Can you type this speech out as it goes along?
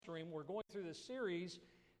stream. We're going through this series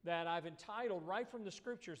that I've entitled, right from the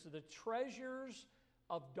Scriptures, The Treasures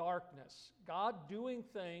of Darkness. God doing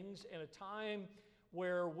things in a time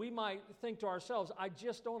where we might think to ourselves, I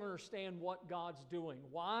just don't understand what God's doing.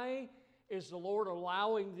 Why is the Lord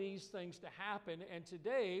allowing these things to happen? And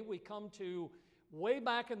today we come to way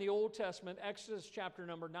back in the Old Testament, Exodus chapter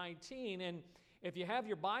number 19. And if you have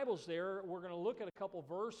your Bibles there, we're going to look at a couple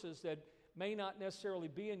verses that may not necessarily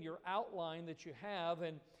be in your outline that you have.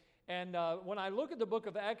 And when I look at the book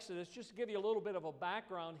of Exodus, just to give you a little bit of a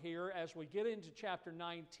background here as we get into chapter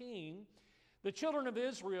 19, the children of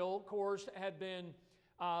Israel, of course, had been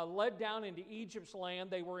led down into Egypt's land.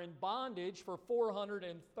 They were in bondage for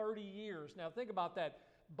 430 years. Now think about that.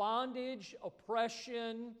 Bondage,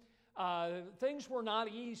 oppression, things were not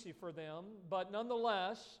easy for them, but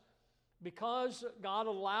nonetheless, because God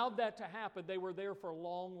allowed that to happen, they were there for a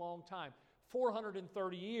long, long time,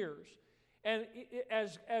 430 years. And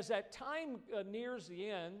as that time nears the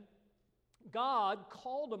end, God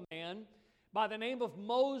called a man by the name of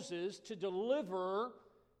Moses to deliver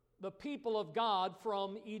the people of God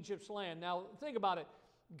from Egypt's land. Now, think about it.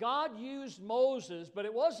 God used Moses, but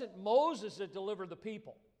it wasn't Moses that delivered the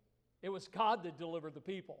people. It was God that delivered the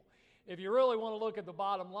people. If you really want to look at the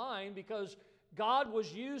bottom line, because God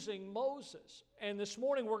was using Moses. And this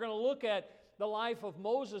morning we're going to look at the life of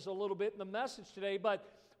Moses a little bit in the message today. But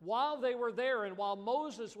while they were there and while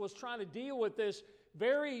Moses was trying to deal with this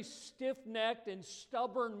very stiff-necked and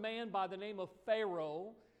stubborn man by the name of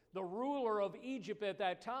Pharaoh, the ruler of Egypt at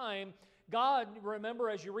that time, God, remember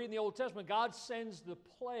as you read in the Old Testament, God sends the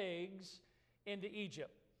plagues into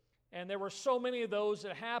Egypt. And there were so many of those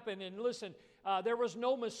that happened. And listen, there was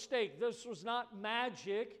no mistake. This was not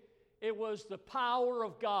magic. It was the power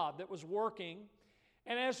of God that was working.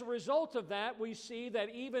 And as a result of that, we see that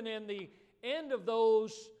even in the end of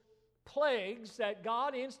those plagues, that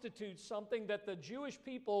God institutes something that the Jewish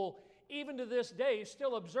people, even to this day,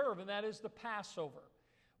 still observe, and that is the Passover.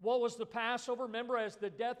 What was the Passover? Remember, as the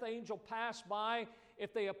death angel passed by,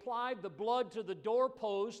 if they applied the blood to the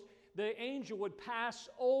doorpost, the angel would pass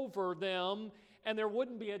over them, and there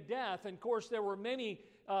wouldn't be a death. And of course, there were many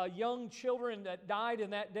young children that died in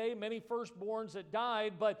that day, many firstborns that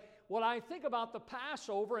died. But what I think about the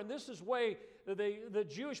Passover, and this is way the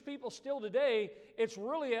Jewish people still today, it's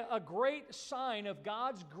really a great sign of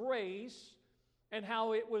God's grace and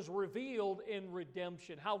how it was revealed in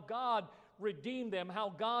redemption, how God redeemed them,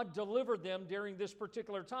 how God delivered them during this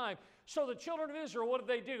particular time. So the children of Israel, what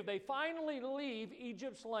did? They finally leave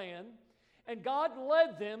Egypt's land, and God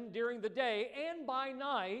led them during the day and by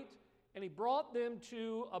night, and He brought them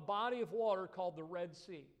to a body of water called the Red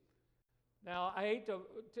Sea. Now, I hate to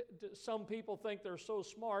some people think they're so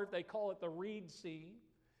smart, they call it the Reed Sea.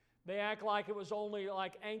 They act like it was only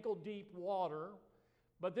like ankle-deep water.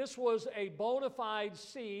 But this was a bona fide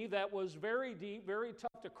sea that was very deep, very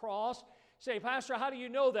tough to cross. Say, Pastor, how do you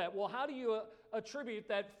know that? Well, how do you attribute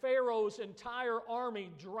that Pharaoh's entire army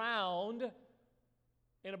drowned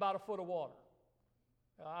in about a foot of water?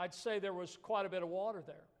 I'd say there was quite a bit of water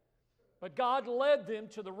there. But God led them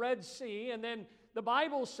to the Red Sea, and then the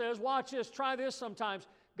Bible says, watch this, try this sometimes,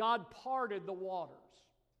 God parted the waters.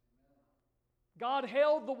 God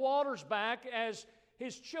held the waters back as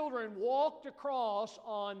His children walked across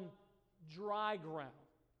on dry ground.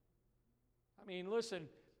 I mean, listen,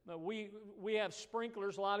 we have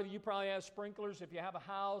sprinklers. A lot of you probably have sprinklers if you have a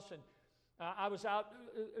house. And I was out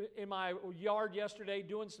in my yard yesterday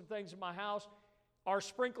doing some things in my house. Our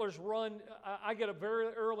sprinklers run, I get up very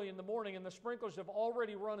early in the morning, and the sprinklers have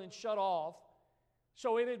already run and shut off.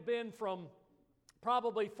 So it had been from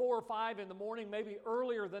probably 4 or 5 in the morning, maybe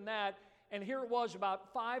earlier than that, and here it was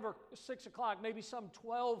about 5 or 6 o'clock, maybe some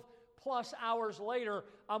 12 plus hours later,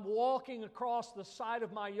 I'm walking across the side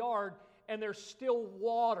of my yard, and there's still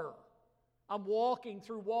water. I'm walking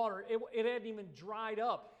through water. It hadn't even dried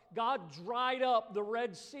up. God dried up the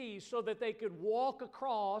Red Sea so that they could walk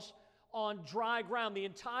across on dry ground. The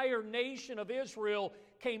entire nation of Israel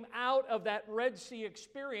came out of that Red Sea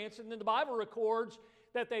experience, and then the Bible records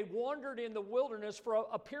that they wandered in the wilderness for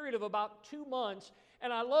a period of about 2 months.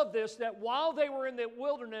 And I love this, that while they were in the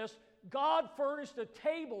wilderness, God furnished a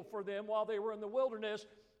table for them while they were in the wilderness.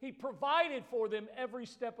 He provided for them every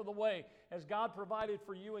step of the way. Has God provided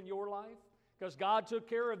for you in your life? Because God took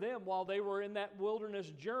care of them while they were in that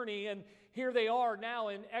wilderness journey. And here they are now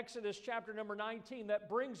in Exodus chapter number 19. That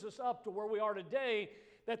brings us up to where we are today,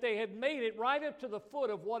 that they had made it right up to the foot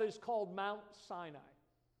of what is called Mount Sinai.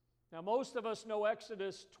 Now, most of us know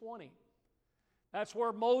Exodus 20. That's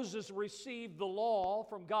where Moses received the law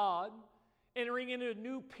from God, entering into a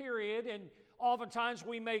new period, and oftentimes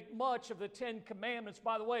we make much of the 10 Commandments.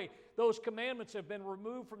 By the way, those commandments have been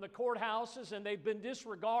removed from the courthouses and they've been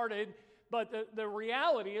disregarded. But the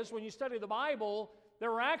reality is, when you study the Bible,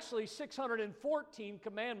 there are actually 614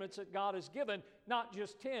 commandments that God has given, not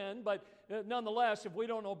just 10, but nonetheless, if we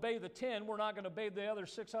don't obey the 10, we're not going to obey the other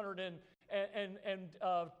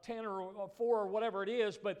 610 or 4 or whatever it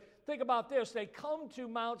is. But think about this. They come to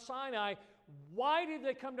Mount Sinai. Why did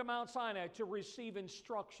they come to Mount Sinai? To receive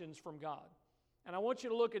instructions from God. And I want you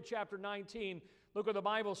to look at chapter 19. Look what the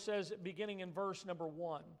Bible says beginning in verse number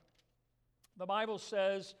 1. The Bible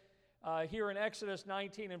says here in Exodus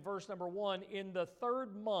 19 and verse number 1, in the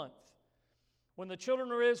 3rd month, when the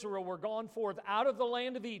children of Israel were gone forth out of the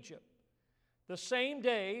land of Egypt, the same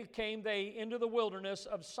day came they into the wilderness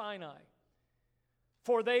of Sinai.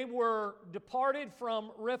 For they were departed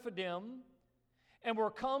from Rephidim and were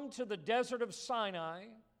come to the desert of Sinai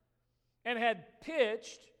and had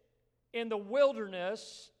pitched in the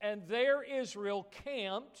wilderness, and there Israel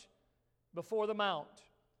camped before the mount.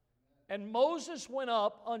 And Moses went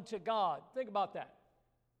up unto God. Think about that.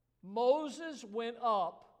 Moses went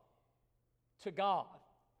up to God.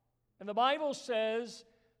 And the Bible says,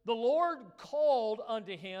 the Lord called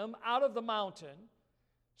unto him out of the mountain,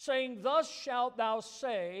 saying, Thus shalt thou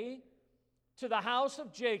say to the house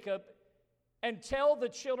of Jacob, and tell the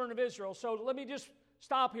children of Israel. So let me just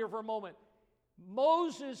stop here for a moment.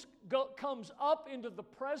 Moses comes up into the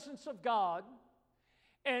presence of God,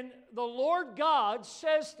 and the Lord God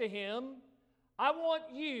says to him, I want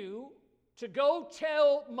you to go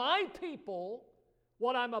tell my people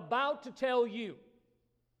what I'm about to tell you.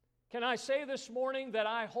 Can I say this morning that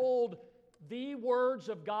I hold the words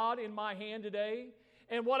of God in my hand today?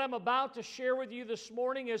 And what I'm about to share with you this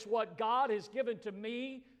morning is what God has given to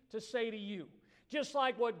me to say to you. Just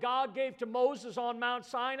like what God gave to Moses on Mount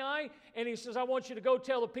Sinai, and he says, I want you to go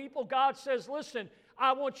tell the people. God says, listen,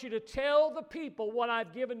 I want you to tell the people what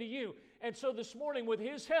I've given to you. And so this morning, with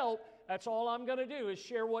his help, that's all I'm going to do is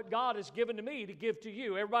share what God has given to me to give to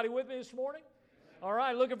you. Everybody with me this morning? All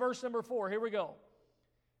right, look at verse number 4. Here we go.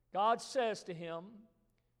 God says to him,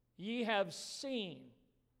 Ye have seen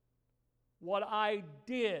what I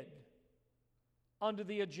did unto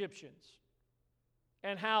the Egyptians,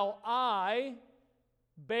 and how I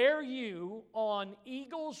bear you on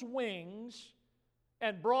eagle's wings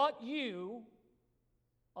and brought you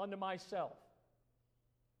unto myself.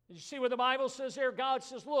 Did you see what the Bible says there? God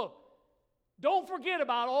says, look, don't forget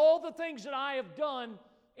about all the things that I have done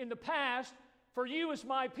in the past for you as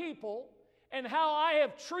my people, and how I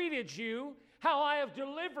have treated you, how I have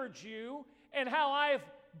delivered you, and how I have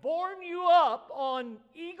borne you up on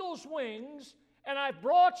eagle's wings, and I've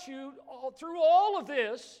brought you through all of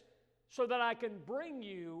this so that I can bring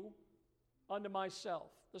you unto myself.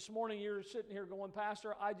 This morning you're sitting here going,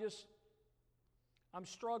 Pastor, I'm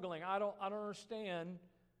struggling. I don't understand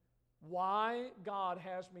why God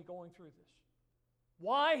has me going through this.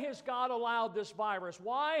 Why has God allowed this virus?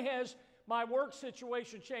 Why has my work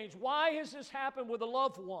situation changed? Why has this happened with a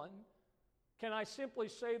loved one? Can I simply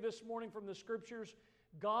say this morning from the Scriptures,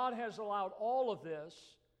 God has allowed all of this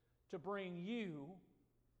to bring you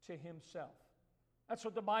to himself. That's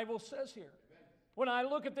what the Bible says here. When I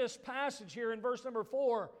look at this passage here in verse number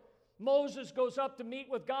 4, Moses goes up to meet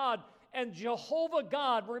with God, and Jehovah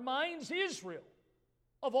God reminds Israel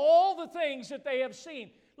of all the things that they have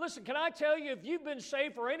seen. Listen, can I tell you, if you've been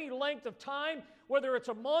saved for any length of time, whether it's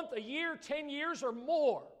a month, a year, 10 years, or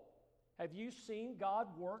more, have you seen God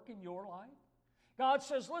work in your life? God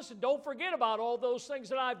says, listen, don't forget about all those things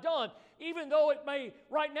that I've done. Even though it may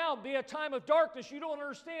right now be a time of darkness, you don't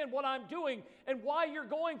understand what I'm doing and why you're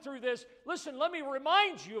going through this. Listen, let me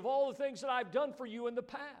remind you of all the things that I've done for you in the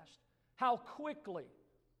past. How quickly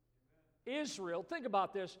Israel, think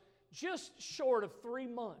about this, just short of 3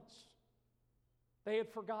 months, they had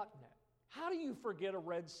forgotten that. How do you forget a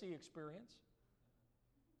Red Sea experience?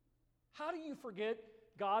 How do you forget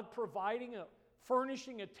God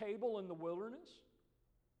furnishing a table in the wilderness?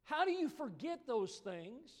 How do you forget those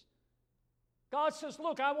things? God says,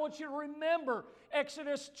 look, I want you to remember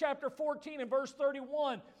Exodus chapter 14 and verse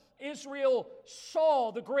 31. Israel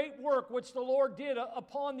saw the great work which the Lord did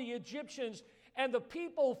upon the Egyptians, and the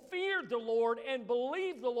people feared the Lord and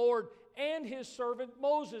believed the Lord and his servant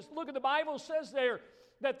Moses. Look at the Bible says there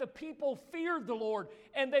that the people feared the Lord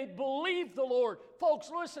and they believed the Lord.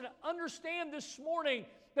 Folks, listen, understand this morning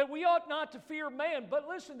that we ought not to fear man, but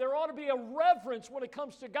listen, there ought to be a reverence when it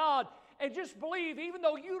comes to God, and just believe, even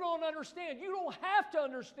though you don't understand, you don't have to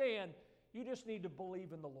understand, you just need to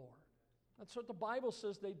believe in the Lord. That's what the Bible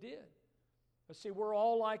says they did. But see, we're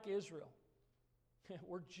all like Israel.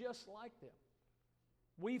 We're just like them.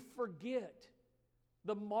 we forget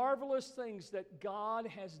the marvelous things that God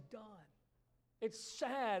has done. It's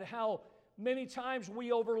sad how many times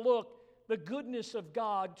we overlook the goodness of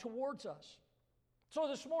God towards us. So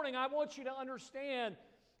this morning, I want you to understand,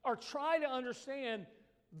 or try to understand,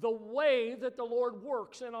 the way that the Lord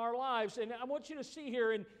works in our lives. And I want you to see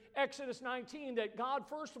here in Exodus 19 that God,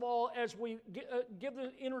 first of all, as we give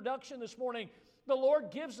the introduction this morning, the Lord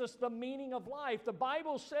gives us the meaning of life. The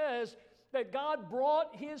Bible says that God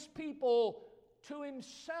brought His people to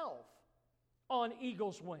Himself on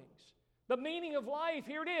eagle's wings. The meaning of life,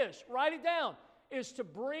 here it is, write it down, is to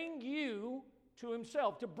bring you to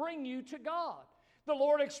Himself, to bring you to God. The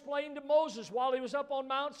Lord explained to Moses while he was up on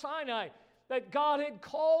Mount Sinai that God had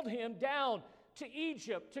called him down to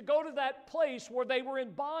Egypt to go to that place where they were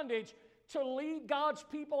in bondage to lead God's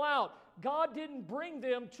people out. God didn't bring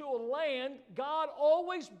them to a land. God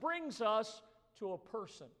always brings us to a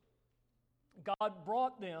person. God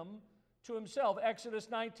brought them to Himself. Exodus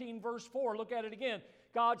 19 verse 4, look at it again.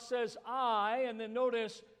 God says, I, and then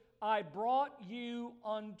notice, I brought you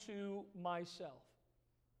unto myself.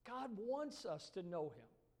 God wants us to know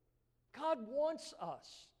Him. God wants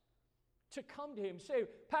us to come to Him. Say,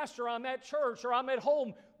 Pastor, I'm at church or I'm at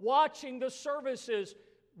home watching the services.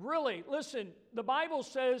 Really, listen, the Bible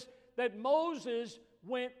says that Moses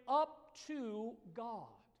went up to God.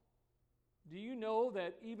 Do you know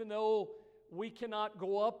that even though we cannot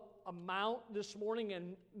go up a mount this morning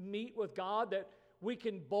and meet with God, that we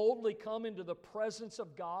can boldly come into the presence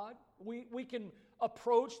of God? We can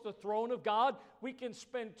approach the throne of God. We can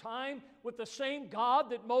spend time with the same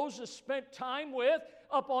God that Moses spent time with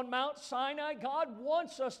up on Mount Sinai. God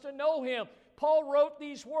wants us to know Him. Paul wrote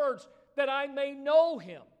these words, that I may know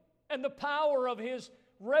Him and the power of His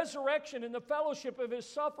resurrection and the fellowship of His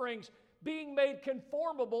sufferings, being made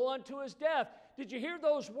conformable unto His death. Did you hear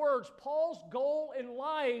those words? Paul's goal in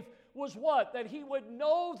life was what? That he would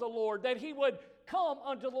know the Lord, that he would come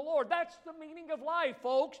unto the Lord. That's the meaning of life,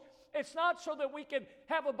 folks. It's not so that we can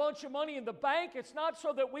have a bunch of money in the bank. It's not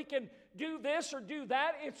so that we can do this or do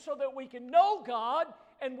that. It's so that we can know God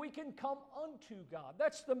and we can come unto God.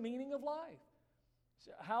 That's the meaning of life.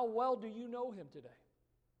 So how well do you know Him today?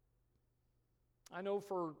 I know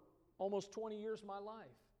for almost 20 years of my life,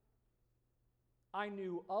 I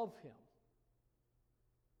knew of Him,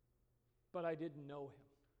 but I didn't know Him.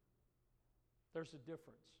 There's a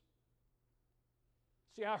difference.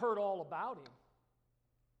 See, I heard all about Him,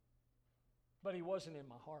 but He wasn't in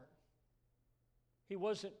my heart. He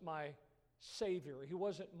wasn't my Savior. He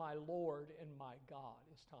wasn't my Lord and my God,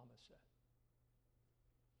 as Thomas said.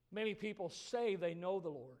 Many people say they know the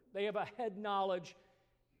Lord. They have a head knowledge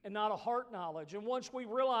and not a heart knowledge. And once we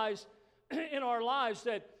realize in our lives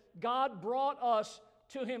that God brought us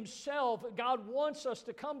to Himself, God wants us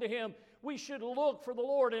to come to Him, we should look for the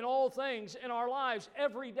Lord in all things in our lives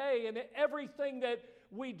every day, and everything that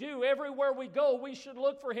we do, everywhere we go, we should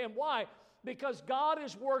look for Him. Why? Because God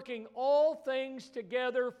is working all things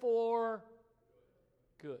together for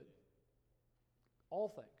good. All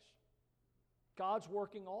things. God's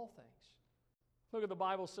working all things. Look at the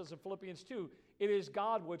Bible says in Philippians 2, it is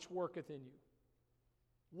God which worketh in you.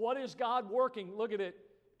 What is God working? Look at it.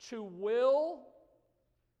 To will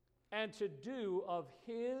and to do of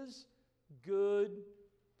His good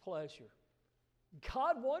pleasure.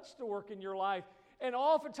 God wants to work in your life. And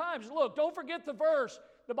oftentimes, look, don't forget the verse.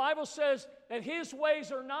 The Bible says that His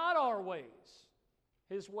ways are not our ways.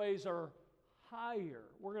 His ways are higher.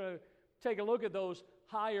 We're going to take a look at those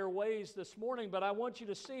higher ways this morning, but I want you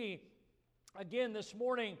to see, again this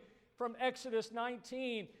morning, from Exodus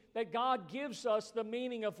 19, that God gives us the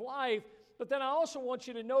meaning of life. But then I also want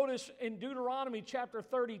you to notice in Deuteronomy chapter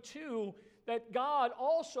 32 that God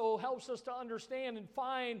also helps us to understand and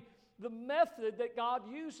find the method that God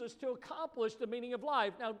uses to accomplish the meaning of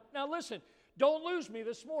life. Now listen, don't lose me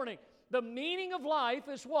this morning. The meaning of life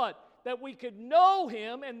is what? That we could know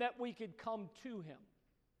Him and that we could come to Him.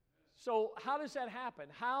 So how does that happen?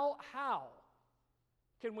 How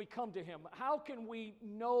can we come to Him? How can we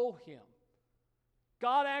know Him?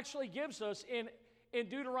 God actually gives us in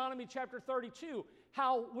Deuteronomy chapter 32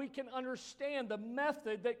 how we can understand the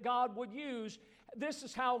method that God would use. This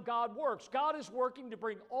is how God works. God is working to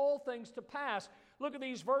bring all things to pass. Look at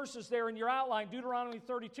these verses there in your outline, Deuteronomy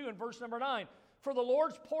 32 and verse number 9. For the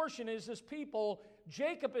Lord's portion is His people.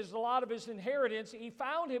 Jacob is the lot of His inheritance. He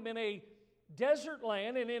found him in a desert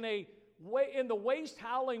land and in the waste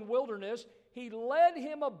howling wilderness. He led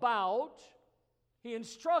him about. He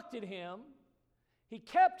instructed him. He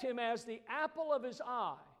kept him as the apple of His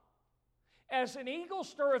eye. As an eagle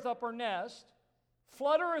stirreth up her nest,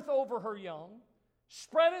 fluttereth over her young,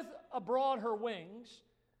 spreadeth abroad her wings,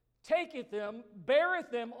 taketh them, beareth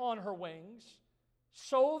them on her wings,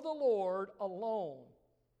 so the Lord alone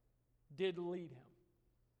did lead him.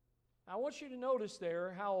 I want you to notice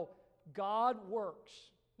there how God works.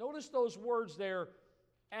 Notice those words there,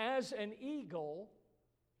 as an eagle,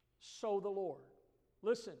 so the Lord.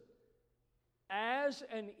 Listen, as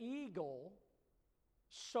an eagle,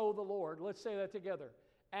 so the Lord. Let's say that together.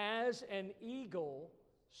 As an eagle,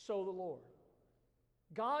 so the Lord.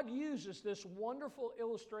 God uses this wonderful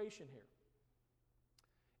illustration here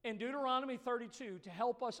in Deuteronomy 32 to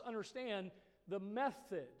help us understand the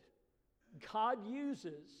method God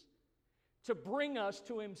uses to bring us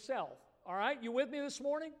to Himself. All right, you with me this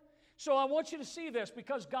morning? So I want you to see this,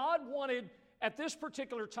 because God wanted, at this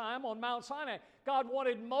particular time on Mount Sinai, God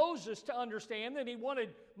wanted Moses to understand, and He wanted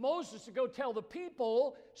Moses to go tell the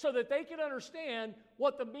people so that they could understand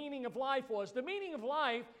what the meaning of life was. The meaning of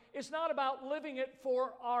life is not about living it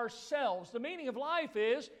for ourselves. The meaning of life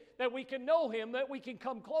is that we can know Him, that we can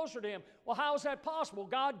come closer to Him. Well, how is that possible?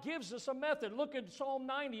 God gives us a method. Look at Psalm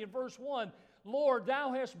 90 and verse 1. Lord,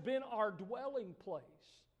 Thou hast been our dwelling place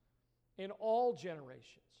in all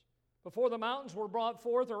generations. Before the mountains were brought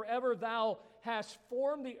forth, or ever Thou hast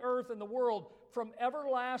formed the earth and the world, from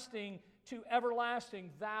everlasting to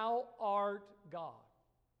everlasting, Thou art God.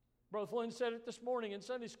 Brother Flynn said it this morning in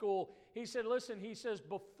Sunday school. He said, listen, he says,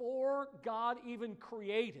 before God even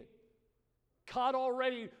created, God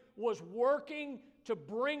already was working to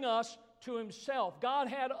bring us to Himself. God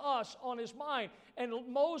had us on His mind. And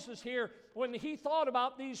Moses here, when he thought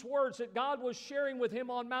about these words that God was sharing with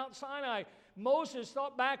him on Mount Sinai, Moses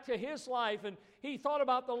thought back to his life, and he thought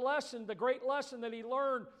about the lesson, the great lesson that he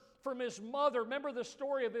learned from his mother. Remember the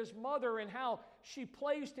story of his mother and how she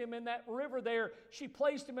placed him in that river there. She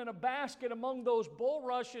placed him in a basket among those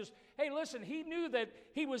bulrushes. Hey, listen, he knew that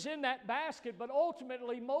he was in that basket, but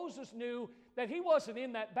ultimately Moses knew that he wasn't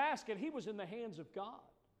in that basket. He was in the hands of God.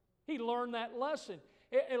 He learned that lesson.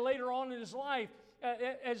 And later on in his life,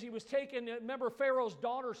 as he was taken, remember Pharaoh's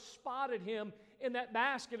daughter spotted him in that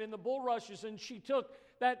basket in the bulrushes, and she took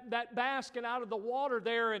that basket out of the water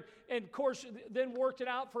there, and of course then worked it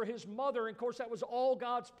out for his mother. And of course that was all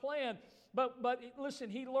God's plan. But listen,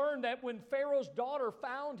 he learned that when Pharaoh's daughter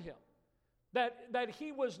found him, that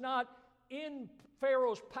he was not in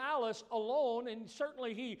Pharaoh's palace alone, and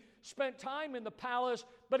certainly he spent time in the palace,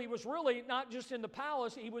 but he was really not just in the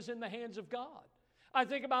palace, he was in the hands of God. I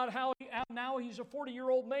think about how now he's a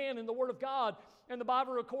 40-year-old man in the Word of God, and the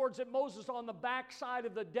Bible records that Moses on the backside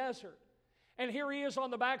of the desert. And here he is on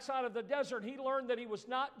the backside of the desert. He learned that he was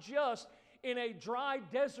not just in a dry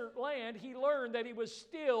desert land. He learned that he was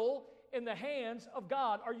still in the hands of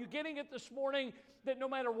God. Are you getting it this morning? That no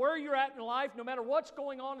matter where you're at in life, no matter what's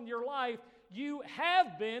going on in your life, you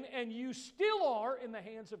have been and you still are in the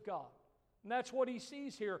hands of God. And that's what he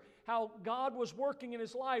sees here, how God was working in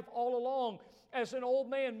his life all along. As an old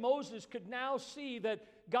man, Moses could now see that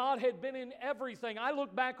God had been in everything. I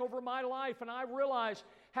look back over my life and I realize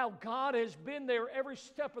how God has been there every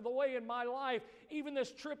step of the way in my life. Even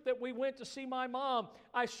this trip that we went to see my mom,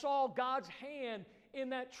 I saw God's hand in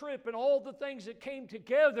that trip and all the things that came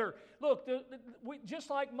together. Look, just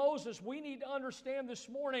like Moses, we need to understand this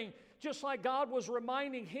morning, just like God was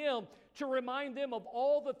reminding him to remind them of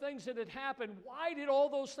all the things that had happened. Why did all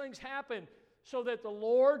those things happen? So that the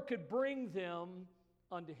Lord could bring them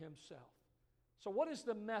unto Himself. So what is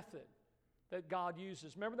the method that God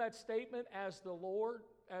uses? Remember that statement, as the Lord,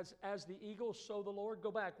 as the eagle, so the Lord?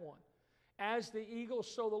 Go back one. As the eagle,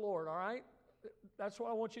 so the Lord, all right? That's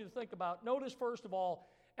what I want you to think about. Notice, first of all,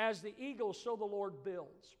 as the eagle, so the Lord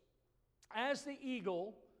builds. As the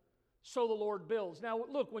eagle, so the Lord builds. Now,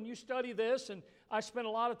 look, when you study this, and I spent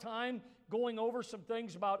a lot of time going over some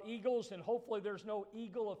things about eagles, and hopefully there's no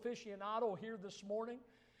eagle aficionado here this morning.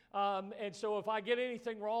 And so if I get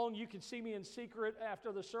anything wrong, you can see me in secret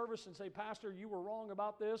after the service and say, Pastor, you were wrong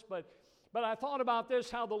about this. But I thought about this,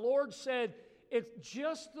 how the Lord said, it's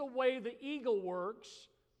just the way the eagle works.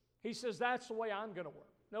 He says, that's the way I'm going to work.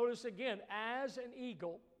 Notice again, as an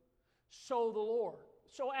eagle, so the Lord.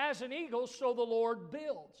 So as an eagle, so the Lord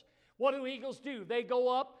builds. What do eagles do? They go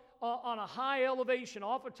up on a high elevation,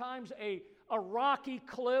 oftentimes a rocky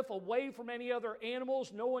cliff away from any other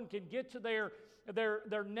animals. No one can get to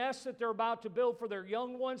their nests that they're about to build for their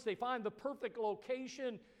young ones. They find the perfect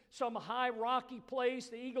location, some high rocky place.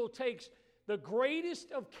 The eagle takes the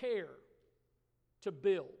greatest of care to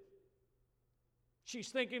build. She's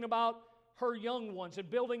thinking about her young ones and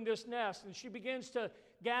building this nest, and she begins to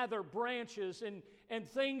gather branches and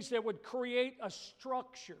things that would create a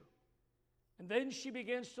structure. And then she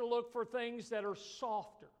begins to look for things that are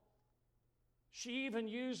softer. She even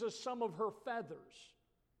uses some of her feathers.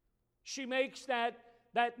 She makes that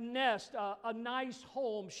nest a nice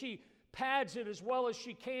home. She pads it as well as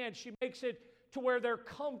she can. She makes it to where they're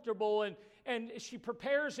comfortable, and she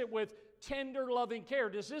prepares it with tender, loving care.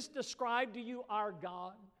 Does this describe to you our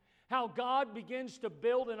God? How God begins to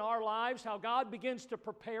build in our lives, how God begins to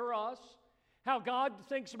prepare us, how God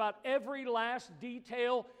thinks about every last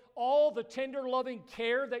detail, all the tender, loving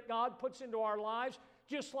care that God puts into our lives,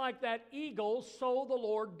 just like that eagle, so the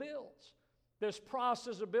Lord builds. This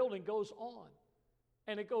process of building goes on,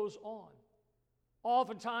 and it goes on.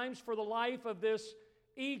 Oftentimes, for the life of this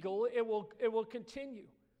eagle, it will continue.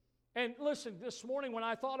 And listen, this morning when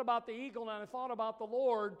I thought about the eagle and I thought about the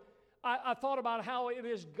Lord, I thought about how it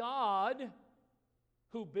is God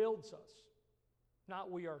who builds us, not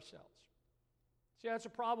we ourselves. See, that's a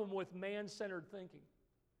problem with man-centered thinking,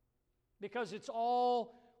 because it's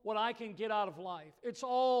all what I can get out of life. It's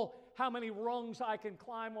all how many rungs I can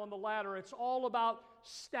climb on the ladder. It's all about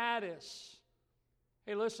status.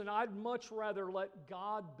 Hey, listen, I'd much rather let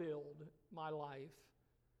God build my life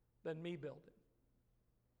than me build it.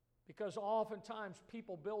 Because oftentimes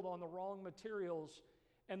people build on the wrong materials,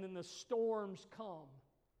 and then the storms come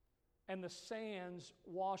and the sands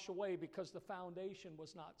wash away because the foundation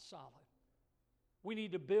was not solid. We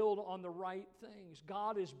need to build on the right things.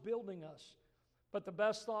 God is building us. But the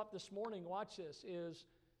best thought this morning, watch this, is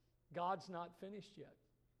God's not finished yet.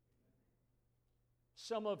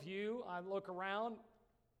 Some of you, I look around,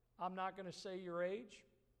 I'm not going to say your age.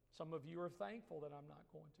 Some of you are thankful that I'm not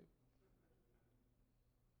going to.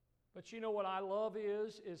 But you know what I love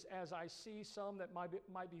is as I see some that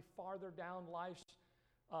might be farther down life's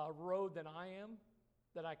road than I am,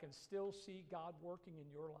 that I can still see God working in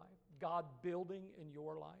your life, God building in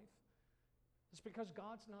your life. It's because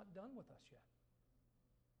God's not done with us yet.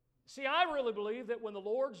 See, I really believe that when the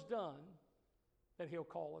Lord's done, that He'll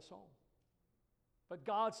call us home. But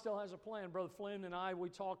God still has a plan. Brother Flynn and I, we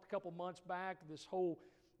talked a couple months back. This whole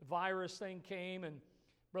virus thing came, and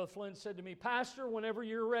Brother Flynn said to me, Pastor, whenever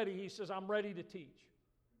you're ready, he says, I'm ready to teach.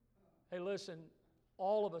 Hey, listen,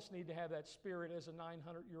 all of us need to have that spirit as a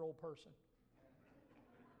 900-year-old person.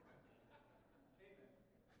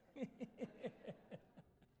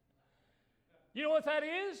 You know what that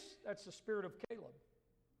is? That's the spirit of Caleb.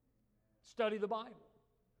 Study the Bible.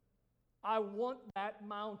 I want that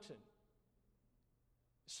mountain.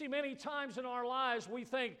 See, many times in our lives we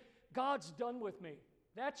think, God's done with me.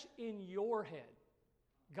 That's in your head.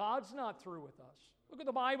 God's not through with us. Look what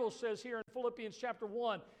the Bible says here in Philippians chapter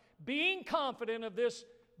 1. Being confident of this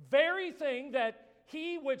very thing, that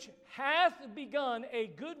He which hath begun a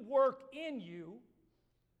good work in you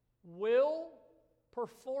will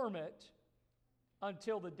perform it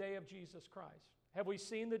until the day of Jesus Christ. Have we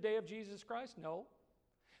seen the day of Jesus Christ? No.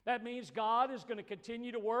 That means God is going to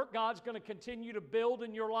continue to work. God's going to continue to build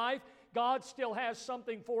in your life. God still has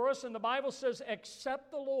something for us. And the Bible says,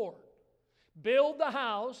 except the Lord build the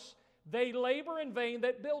house, they labor in vain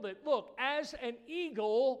that build it. Look, as an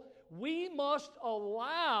eagle, we must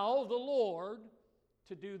allow the Lord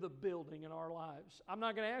to do the building in our lives. I'm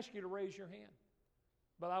not going to ask you to raise your hand,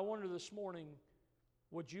 but I wonder this morning,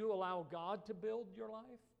 would you allow God to build your life?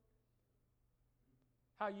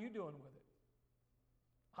 How are you doing with it?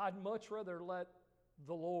 I'd much rather let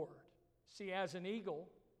the Lord. See, as an eagle,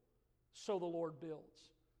 so the Lord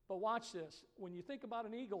builds. But watch this. When you think about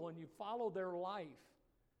an eagle and you follow their life,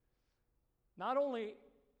 not only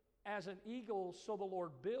as an eagle, so the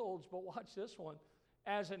Lord builds, but watch this one.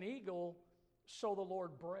 As an eagle, so the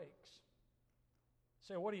Lord breaks.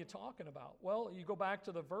 Say, what are you talking about? Well, you go back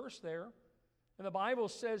to the verse there, and the Bible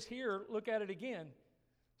says here, look at it again.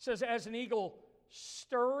 It says, as an eagle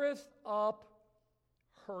stirreth up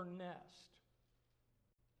her nest.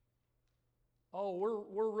 Oh,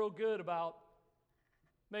 we're real good about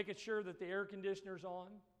making sure that the air conditioner's on,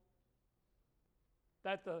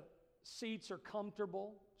 that the seats are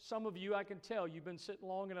comfortable. Some of you, I can tell, you've been sitting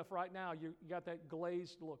long enough right now, you got that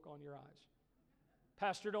glazed look on your eyes.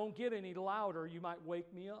 Pastor, don't get any louder, you might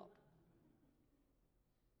wake me up.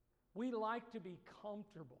 We like to be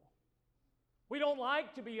comfortable. We don't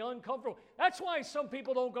like to be uncomfortable. That's why some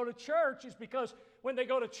people don't go to church, is because when they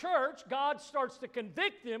go to church, God starts to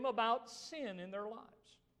convict them about sin in their lives.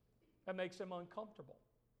 That makes them uncomfortable.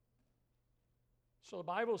 So the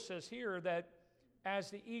Bible says here that as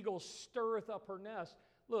the eagle stirreth up her nest,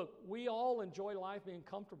 look, we all enjoy life being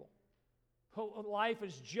comfortable. Life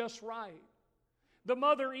is just right. The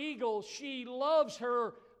mother eagle, she loves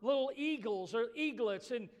her little eagles or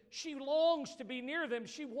eaglets, and she longs to be near them.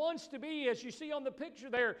 She wants to be, as you see on the picture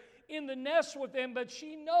there, in the nest with them, but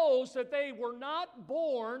she knows that they were not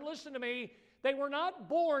born, listen to me, They were not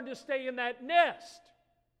born to stay in that nest.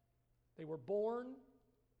 They were born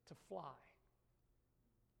to fly.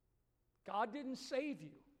 God didn't save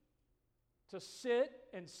you to sit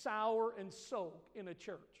and sour and soak in a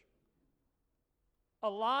church. A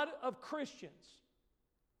lot of Christians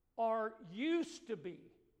are used to be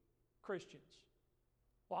Christians.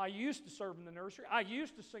 Well, I used to serve in the nursery. I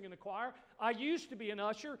used to sing in the choir. I used to be an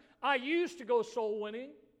usher. I used to go soul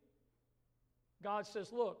winning. God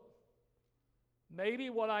says, look, maybe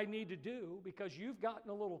what I need to do, because you've gotten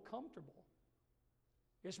a little comfortable,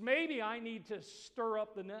 is maybe I need to stir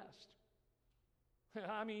up the nest.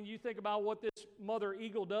 I mean, you think about what this mother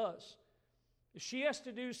eagle does. She has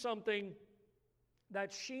to do something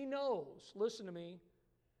that she knows, listen to me,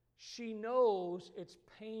 she knows it's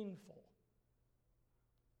painful.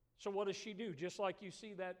 So what does she do? Just like you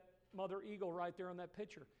see that mother eagle right there on that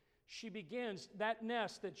picture. She begins, that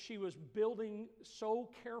nest that she was building so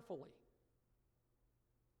carefully,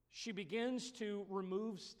 she begins to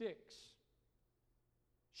remove sticks.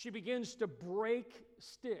 She begins to break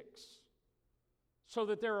sticks so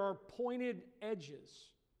that there are pointed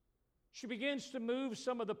edges. She begins to move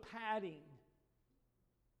some of the padding.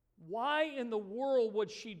 Why in the world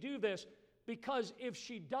would she do this? Because if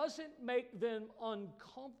she doesn't make them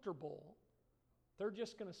uncomfortable, they're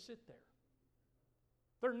just going to sit there.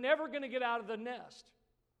 They're never going to get out of the nest.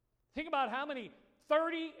 Think about how many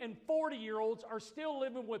 30 and 40-year-olds are still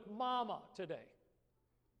living with mama today.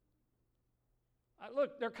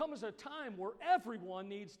 Look, there comes a time where everyone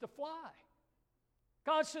needs to fly.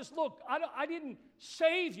 God says, look, I didn't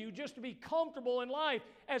save you just to be comfortable in life.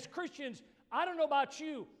 As Christians, I don't know about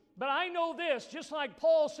you, but I know this, just like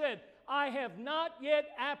Paul said, I have not yet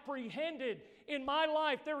apprehended in my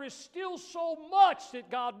life. There is still so much that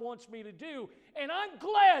God wants me to do, and I'm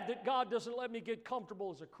glad that God doesn't let me get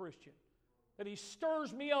comfortable as a Christian, that He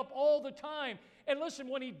stirs me up all the time. And listen,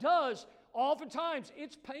 when He does, oftentimes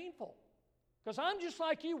it's painful, because I'm just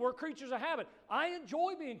like you. We're creatures of habit. I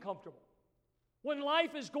enjoy being comfortable when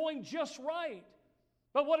life is going just right.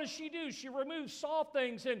 But what does she do? She removes soft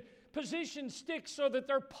things and positions sticks so that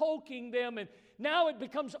they're poking them, and now it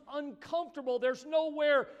becomes uncomfortable. There's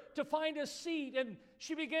nowhere to find a seat, and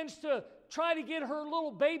she begins to try to get her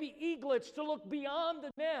little baby eaglets to look beyond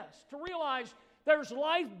the nest, to realize there's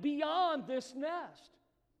life beyond this nest.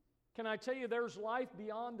 Can I tell you there's life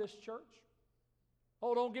beyond this church?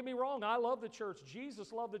 Oh, don't get me wrong. I love the church.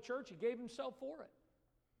 Jesus loved the church. He gave Himself for it.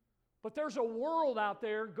 But there's a world out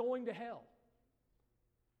there going to hell.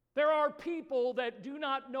 There are people that do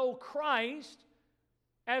not know Christ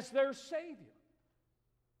as their Savior.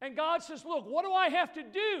 And God says, look, what do I have to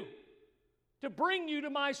do to bring you to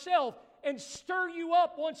myself and stir you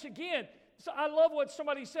up once again? So I love what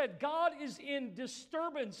somebody said. God is in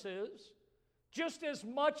disturbances just as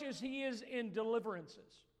much as He is in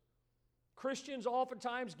deliverances. Christians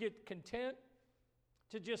oftentimes get content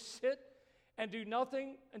to just sit and do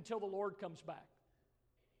nothing until the Lord comes back.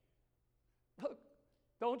 Look,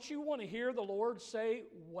 don't you want to hear the Lord say,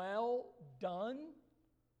 well done,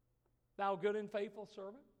 thou good and faithful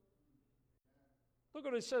servant? Look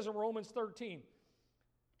what it says in Romans 13.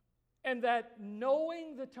 And that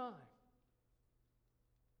knowing the time.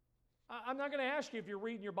 I'm not going to ask you if you're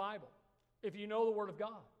reading your Bible, if you know the Word of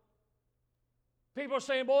God. People are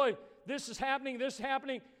saying, boy, this is happening, this is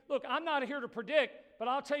happening. Look, I'm not here to predict, but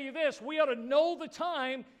I'll tell you this. We ought to know the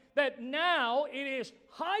time, that now it is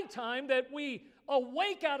high time that we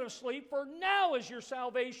awake out of sleep, for now is your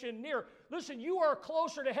salvation near. Listen, you are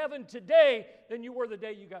closer to heaven today than you were the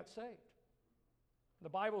day you got saved. The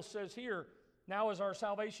Bible says here, now is our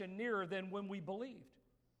salvation nearer than when we believed.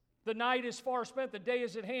 The night is far spent, the day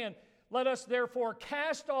is at hand. Let us therefore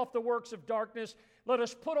cast off the works of darkness. Let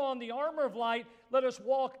us put on the armor of light. Let us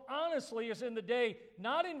walk honestly as in the day,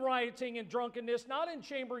 not in rioting and drunkenness, not in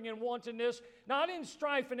chambering and wantonness, not in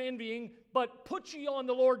strife and envying, but put ye on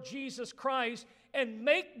the Lord Jesus Christ, and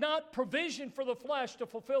make not provision for the flesh to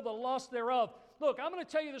fulfill the lust thereof. Look, I'm going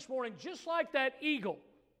to tell you this morning, just like that eagle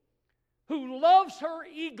who loves her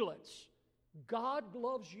eaglets, God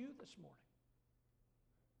loves you this morning.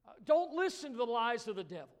 Don't listen to the lies of the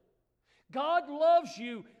devil. God loves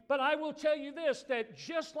you, but I will tell you this, that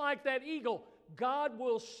just like that eagle, God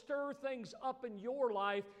will stir things up in your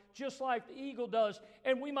life just like the eagle does.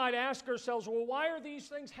 And we might ask ourselves, well, why are these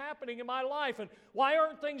things happening in my life? And why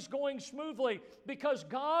aren't things going smoothly? Because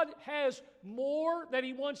God has more that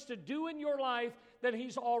He wants to do in your life than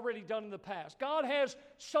He's already done in the past. God has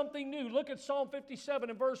something new. Look at Psalm 57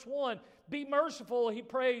 and verse 1. Be merciful, he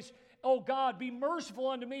prays, O God, be merciful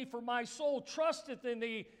unto me, for my soul trusteth in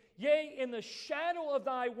Thee. Yea, in the shadow of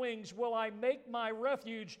Thy wings will I make my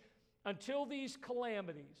refuge. until these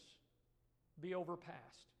calamities be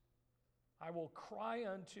overpassed, I will cry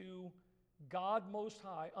unto God Most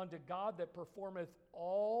High, unto God that performeth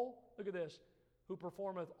all, look at this, who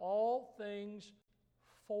performeth all things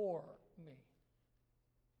for me.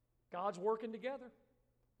 God's working together.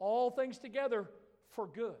 All things together for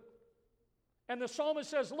good. And the psalmist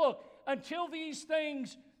says, look, until these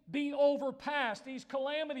things be overpassed, these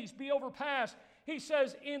calamities be overpassed, he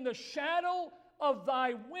says, in the shadow of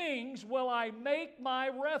thy wings will I make my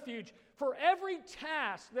refuge. For every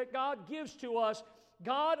task that God gives to us,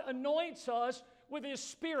 God anoints us with His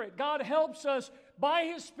Spirit. God helps us by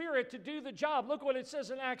His Spirit to do the job. Look what it says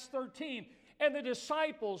in Acts 13. And the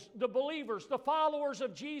disciples, the believers, the followers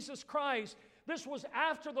of Jesus Christ, this was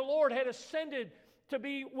after the Lord had ascended to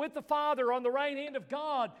be with the Father on the right hand of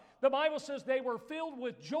God. The Bible says they were filled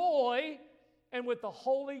with joy and with the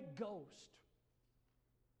Holy Ghost.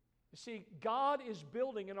 You see, God is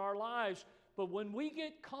building in our lives, but when we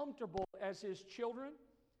get comfortable as His children,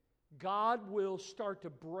 God will start to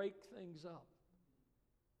break things up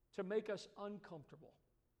to make us uncomfortable.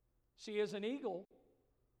 See, as an eagle,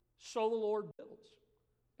 so the Lord builds.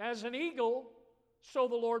 As an eagle, so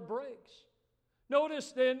the Lord breaks.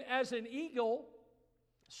 Notice then, as an eagle,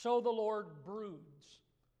 so the Lord broods.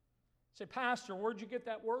 Say, Pastor, where'd you get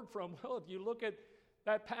that word from? Well, if you look at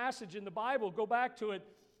that passage in the Bible, go back to it,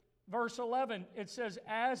 verse 11, it says,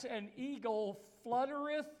 as an eagle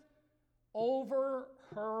fluttereth over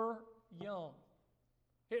her young.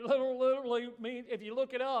 It literally means, if you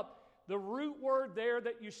look it up, the root word there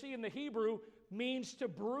that you see in the Hebrew means to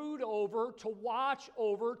brood over, to watch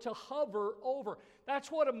over, to hover over. That's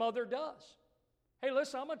what a mother does. Hey,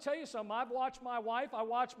 listen, I'm going to tell you something. I've watched my wife, I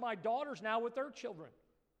watch my daughters now with their children.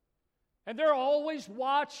 And they're always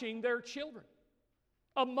watching their children.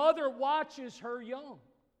 A mother watches her young.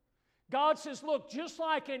 God says, look, just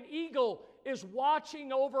like an eagle is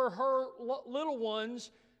watching over her little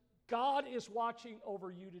ones, God is watching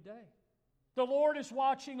over you today. The Lord is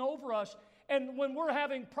watching over us. And when we're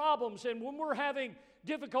having problems and when we're having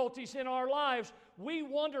difficulties in our lives, we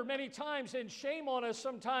wonder many times, and shame on us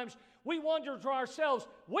sometimes, we wonder to ourselves,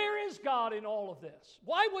 where is God in all of this?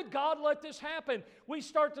 Why would God let this happen? We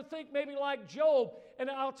start to think maybe like Job. And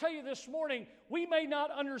I'll tell you this morning, we may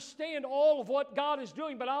not understand all of what God is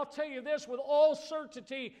doing, but I'll tell you this with all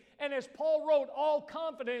certainty, and as Paul wrote, all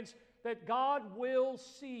confidence, that God will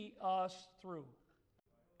see us through.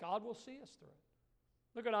 God will see us through.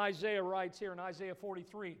 Look at Isaiah writes here in Isaiah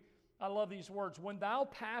 43. I love these words. When thou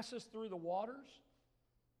passest through the waters,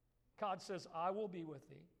 God says, I will be with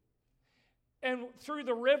thee. And through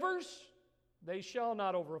the rivers, they shall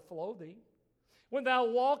not overflow thee. When thou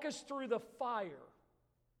walkest through the fire,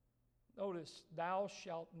 notice, thou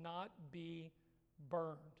shalt not be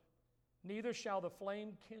burned, neither shall the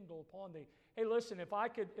flame kindle upon thee. Hey, listen, if I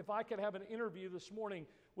could have an interview this morning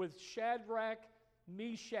with Shadrach,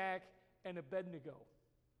 Meshach, and Abednego,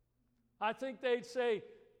 I think they'd say,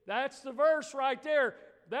 that's the verse right there.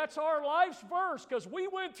 That's our life's verse, because we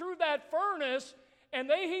went through that furnace and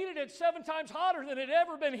they heated it 7 times hotter than it had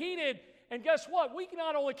ever been heated. And guess what? We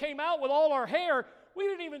not only came out with all our hair, we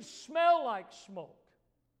didn't even smell like smoke.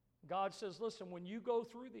 God says, listen, when you go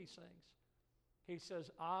through these things, He says,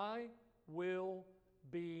 I will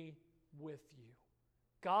be with you.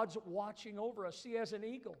 God's watching over us. See, as an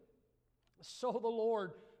eagle, so the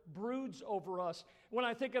Lord broods over us. When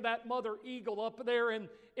I think of that mother eagle up there in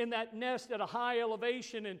that nest at a high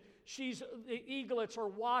elevation, and the eaglets are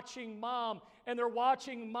watching mom, and they're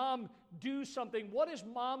watching mom do something. What is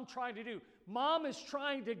mom trying to do? Mom is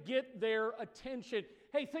trying to get their attention.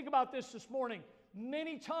 Hey, think about this morning.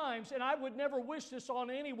 Many times, and I would never wish this on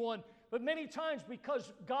anyone, but many times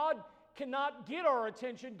because God cannot get our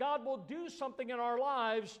attention, God will do something in our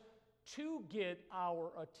lives to get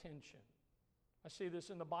our attention. I see this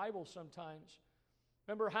in the Bible sometimes.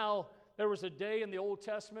 Remember how there was a day in the Old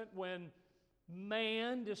Testament when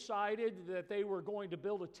man decided that they were going to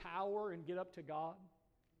build a tower and get up to God?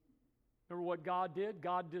 Remember what God did?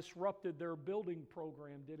 God disrupted their building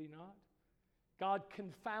program, did He not? God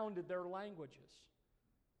confounded their languages.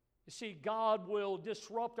 You see, God will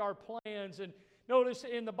disrupt our plans. And notice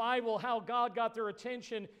in the Bible how God got their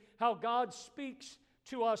attention, how God speaks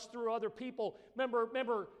to us through other people.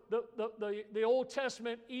 Remember the Old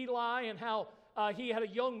Testament, Eli, and how he had a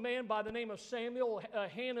young man by the name of Samuel,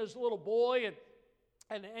 Hannah's little boy,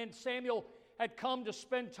 and Samuel had come to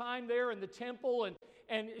spend time there in the temple,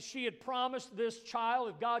 and she had promised this child,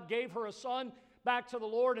 if God gave her a son, back to the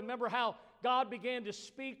Lord. And remember how God began to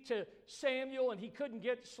speak to Samuel, and he couldn't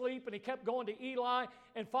get sleep, and he kept going to Eli.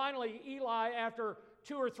 And finally, Eli, after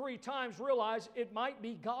 2 or 3 times, realize it might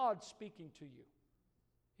be God speaking to you.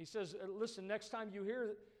 He says, listen, next time you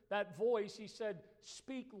hear that voice, he said,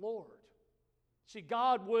 speak, Lord. See,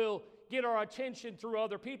 God will get our attention through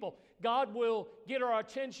other people. God will get our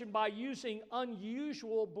attention by using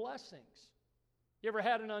unusual blessings. You ever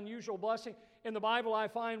had an unusual blessing? In the Bible, I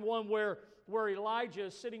find one where Elijah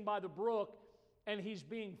is sitting by the brook and he's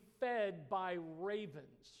being fed by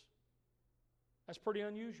ravens. That's pretty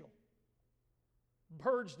unusual.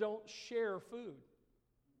 Birds don't share food.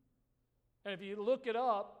 And if you look it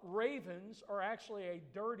up, ravens are actually a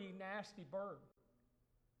dirty, nasty bird.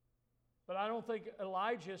 But I don't think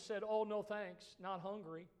Elijah said, oh, no thanks, not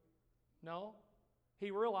hungry. No. He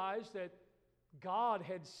realized that God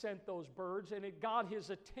had sent those birds and it got his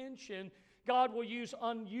attention. God will use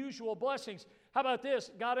unusual blessings. How about this?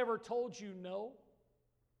 God ever told you no?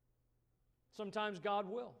 Sometimes God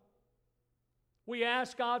will. We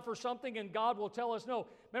ask God for something and God will tell us no.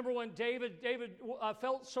 Remember when David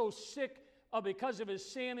felt so sick because of his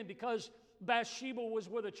sin and because Bathsheba was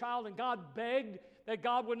with a child, and God begged that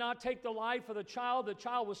God would not take the life of the child. The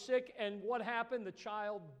child was sick, and what happened? The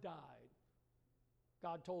child died.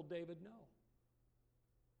 God told David no.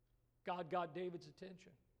 God got David's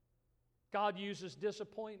attention. God uses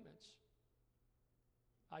disappointments.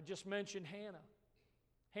 I just mentioned Hannah.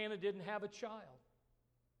 Hannah didn't have a child.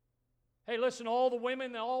 Hey, listen, all the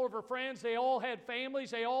women, all of her friends, they all had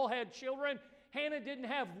families, they all had children. Hannah didn't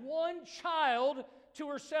have one child to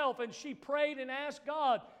herself, and she prayed and asked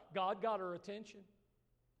God. God got her attention.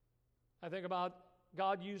 I think about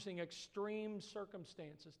God using extreme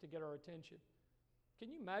circumstances to get our attention. Can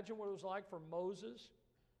you imagine what it was like for Moses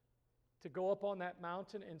to go up on that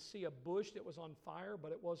mountain and see a bush that was on fire,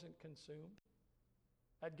 but it wasn't consumed?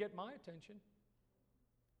 That'd get my attention.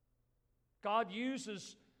 God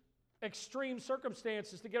uses extreme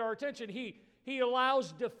circumstances to get our attention. He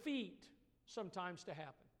allows defeat sometimes to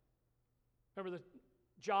happen. Remember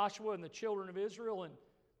Joshua and the children of Israel, and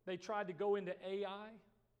they tried to go into Ai,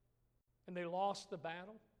 and they lost the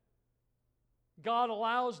battle. God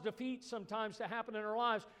allows defeat sometimes to happen in our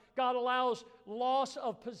lives. God allows loss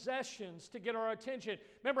of possessions to get our attention.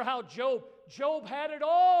 Remember how Job had it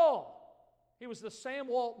all. He was the Sam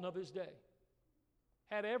Walton of his day.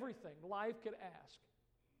 Had everything life could ask.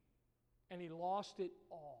 And he lost it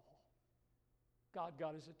all. God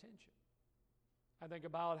got his attention. I think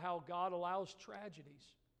about how God allows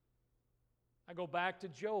tragedies. I go back to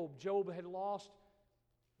Job. Job had lost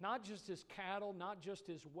not just his cattle, not just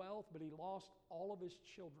his wealth, but he lost all of his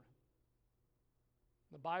children.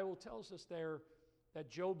 The Bible tells us there that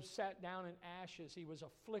Job sat down in ashes. He was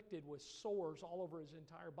afflicted with sores all over his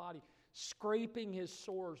entire body, scraping his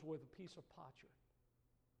sores with a piece of pottery.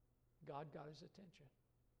 God got his attention.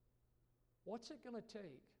 What's it going to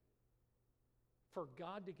take for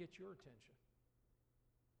God to get your attention?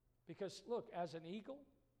 Because, look, as an eagle,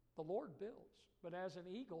 the Lord builds. But as an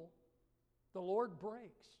eagle, the Lord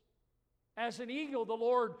breaks. As an eagle, the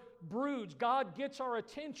Lord broods. God gets our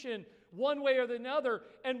attention one way or the other.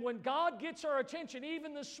 And when God gets our attention,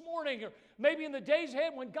 even this morning, or maybe in the days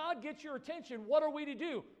ahead, when God gets your attention, what are we to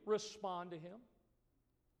do? Respond to Him.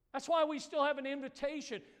 That's why we still have an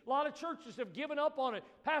invitation. A lot of churches have given up on it.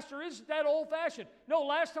 Pastor, isn't that old-fashioned? No,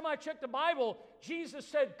 last time I checked the Bible, Jesus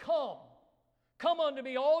said, come. Come unto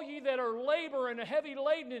me, all ye that are labor and heavy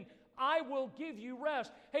laden, and I will give you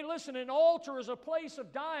rest. Hey, listen, an altar is a place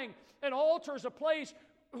of dying. An altar is a place,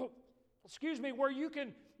 where you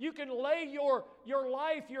can lay your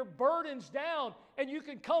life, your burdens down, and you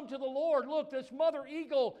can come to the Lord. Look, this mother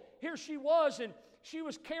eagle, here she was, and she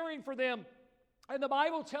was caring for them. And the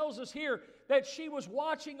Bible tells us here that she was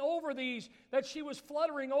watching over these, that she was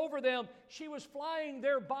fluttering over them. She was flying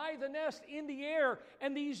there by the nest in the air.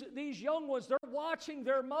 And these young ones, they're watching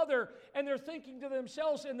their mother, and they're thinking to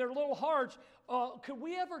themselves in their little hearts, could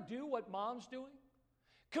we ever do what Mom's doing?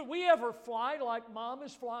 Could we ever fly like Mom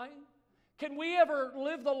is flying? Can we ever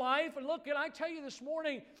live the life? And look, can I tell you this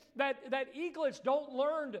morning that eaglets don't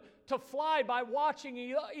learn to fly by watching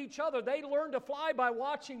each other. They learn to fly by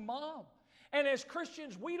watching Mom. And as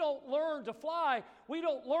Christians, we don't learn to fly. We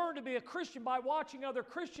don't learn to be a Christian by watching other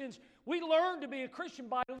Christians. We learn to be a Christian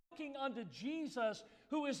by looking unto Jesus,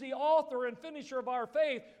 who is the author and finisher of our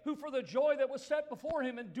faith, who for the joy that was set before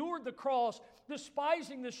Him endured the cross,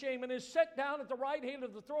 despising the shame, and is set down at the right hand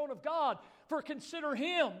of the throne of God. For consider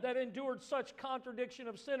Him that endured such contradiction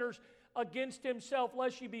of sinners against Himself,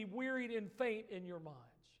 lest ye be wearied and faint in your minds.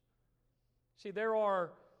 See, there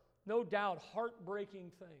are no doubt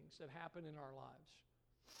heartbreaking things that happen in our lives.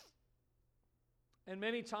 And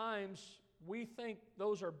many times we think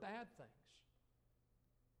those are bad things.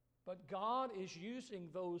 But God is using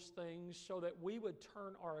those things so that we would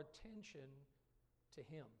turn our attention to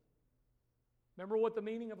Him. Remember what the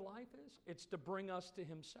meaning of life is? It's to bring us to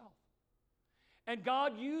Himself. And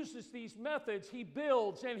God uses these methods. He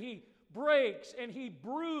builds and He breaks and He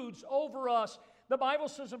broods over us. The Bible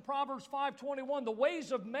says in Proverbs 5:21, the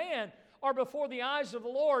ways of man are before the eyes of the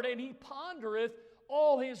Lord, and He pondereth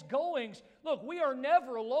all His goings. Look, we are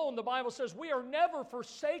never alone. The Bible says we are never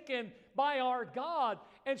forsaken by our God.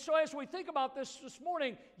 And so as we think about this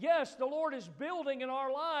morning, yes, the Lord is building in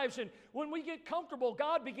our lives, and when we get comfortable,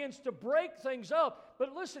 God begins to break things up.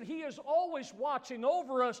 But listen, He is always watching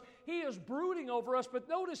over us. He is brooding over us. But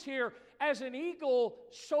notice here, as an eagle,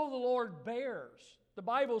 so the Lord bears. The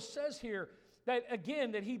Bible says here that,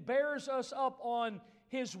 again, that He bears us up on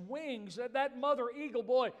His wings. That mother eagle,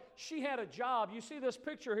 boy, she had a job. You see this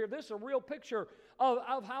picture here. This is a real picture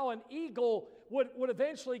of how an eagle would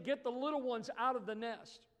eventually get the little ones out of the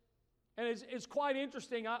nest. And it's quite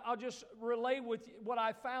interesting. I'll just relay with what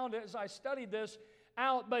I found as I studied this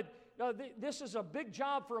out. But this is a big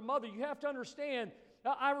job for a mother. You have to understand.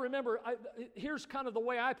 I remember, here's kind of the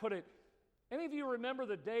way I put it. Any of you remember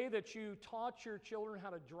the day that you taught your children how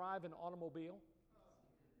to drive an automobile?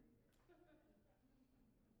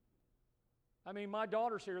 I mean, my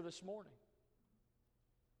daughter's here this morning.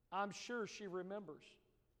 I'm sure she remembers.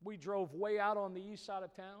 We drove way out on the east side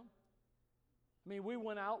of town. I mean, we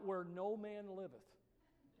went out where no man liveth.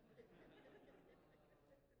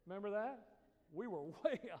 Remember that? We were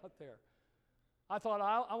way out there. I thought,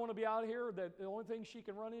 I want to be out here that the only thing she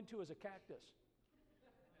can run into is a cactus.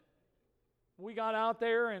 We got out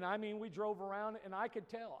there, and I mean, we drove around, and I could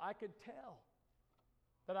tell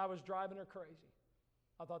that I was driving her crazy.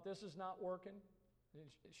 I thought, this is not working. And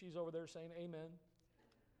she's over there saying amen.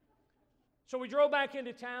 So we drove back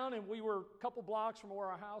into town, and we were a couple blocks from where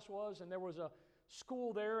our house was, and there was a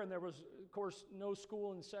school there, and there was, of course, no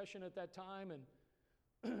school in session at that time,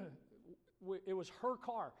 and it was her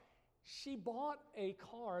car. She bought a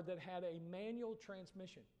car that had a manual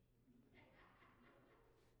transmission.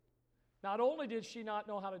 Not only did she not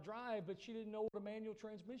know how to drive, but she didn't know what a manual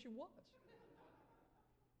transmission was.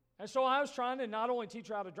 And so I was trying to not only teach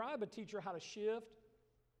her how to drive, but teach her how to shift.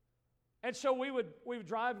 And so we would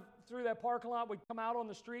drive through that parking lot. We'd come out on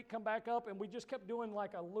the street, come back up, and we just kept doing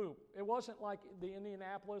like a loop. It wasn't like the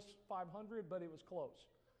Indianapolis 500, but it was close.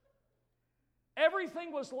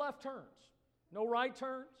 Everything was left turns, no right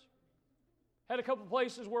turns. Had a couple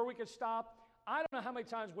places where we could stop. I don't know how many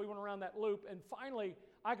times we went around that loop, and finally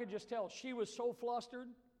I could just tell she was so flustered.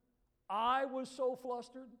 I was so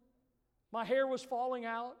flustered. My hair was falling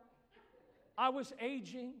out. I was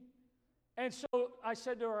aging. And so I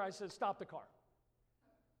said to her, I said, stop the car.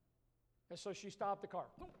 And so she stopped the car,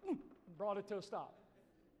 brought it to a stop.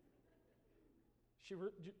 She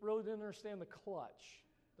really didn't understand the clutch.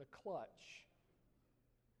 The clutch.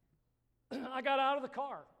 I got out of the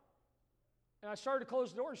car. And I started to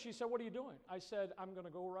close the door, and she said, what are you doing? I said, I'm going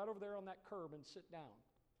to go right over there on that curb and sit down.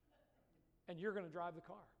 And you're going to drive the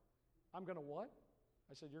car. I'm going to what?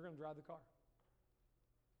 I said, you're going to drive the car.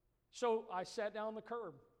 So I sat down on the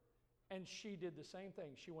curb, and she did the same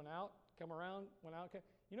thing. She went out, come around, went out.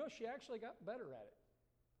 You know, she actually got better at it.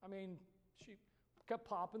 I mean, she kept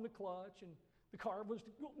popping the clutch, and the car was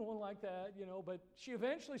going like that, you know, but she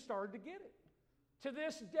eventually started to get it. To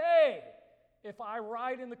this day, if I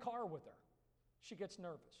ride in the car with her, she gets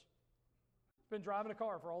nervous. Been driving a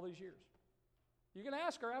car for all these years. You can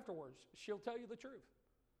ask her afterwards. She'll tell you the truth.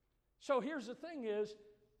 So here's the thing is,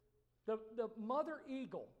 the mother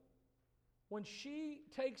eagle, when she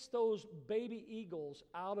takes those baby eagles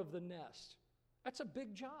out of the nest, that's a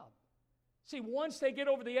big job. See, once they get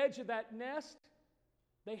over the edge of that nest,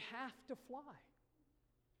 they have to fly.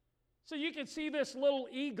 So you can see this little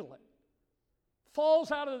eaglet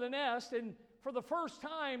falls out of the nest, and for the first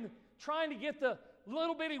time, trying to get the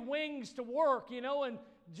little bitty wings to work, you know, and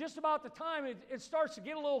just about the time it starts to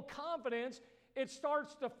get a little confidence, it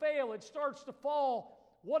starts to fail, it starts to fall.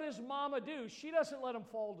 What does mama do? She doesn't let them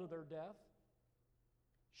fall to their death.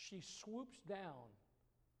 She swoops down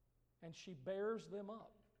and she bears them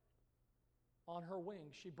up on her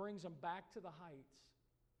wings. She brings them back to the heights.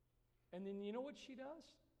 And then you know what she does?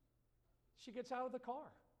 She gets out of the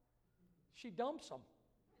car. She dumps them.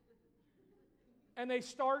 And they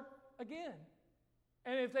start again.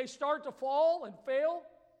 And if they start to fall and fail,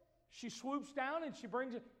 she swoops down and she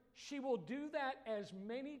brings it. She will do that as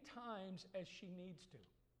many times as she needs to.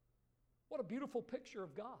 What a beautiful picture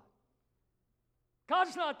of God.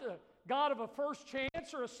 God's not the God of a first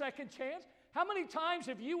chance or a second chance. How many times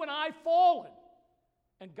have you and I fallen?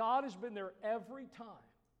 And God has been there every time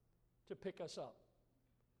to pick us up.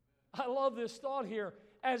 I love this thought here.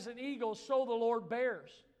 As an eagle, so the Lord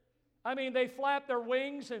bears. I mean, they flap their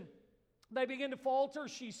wings and they begin to falter.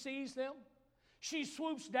 She sees them. She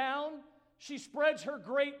swoops down. She spreads her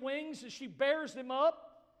great wings as she bears them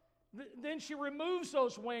up. Then she removes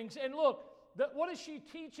those wings. And look, what is she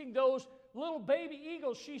teaching those little baby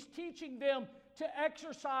eagles? She's teaching them to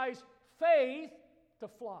exercise faith to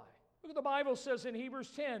fly. Look what the Bible says in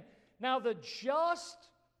Hebrews 10. Now the just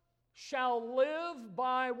shall live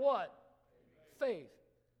by what? Faith.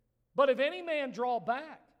 But if any man draw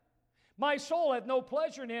back, my soul hath no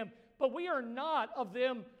pleasure in him. But we are not of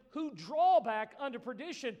them who draw back unto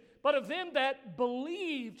perdition, but of them that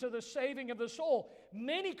believe to the saving of the soul.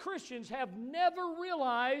 Many Christians have never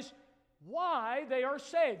realized why they are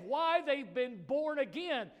saved, why they've been born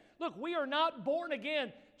again. Look, we are not born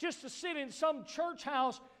again just to sit in some church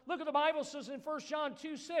house. Look what the Bible says in 1 John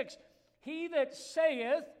 2:6. He that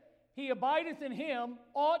saith he abideth in him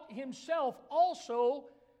ought himself also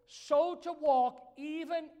so to walk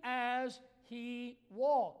even as he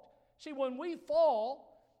walked. See, when we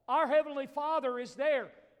fall, our Heavenly Father is there.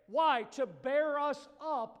 Why? To bear us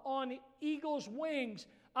up on eagle's wings.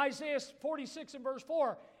 Isaiah 46 and verse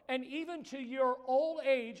 4. And even to your old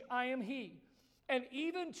age I am he. And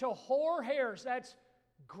even to hoar hairs, that's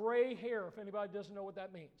gray hair, if anybody doesn't know what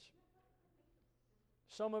that means.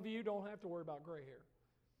 Some of you don't have to worry about gray hair.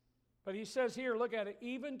 But he says here, look at it,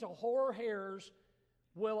 even to hoar hairs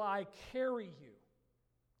will I carry you.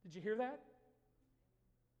 Did you hear that?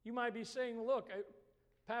 You might be saying, look,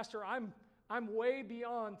 Pastor, I'm way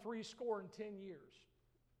beyond 70 years.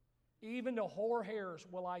 Even to hoar hairs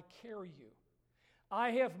will I carry you.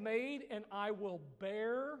 I have made and I will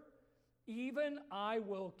bear, even I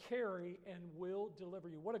will carry and will deliver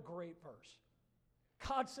you. What a great verse.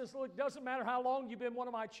 God says, look, it doesn't matter how long you've been one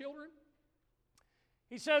of my children.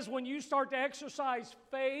 He says when you start to exercise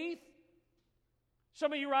faith,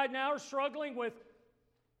 some of you right now are struggling with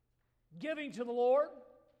giving to the Lord.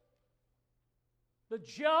 The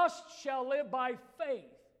just shall live by faith.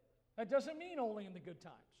 That doesn't mean only in the good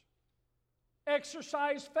times.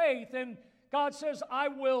 Exercise faith, and God says, I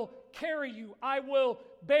will carry you, I will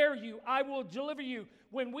bear you, I will deliver you.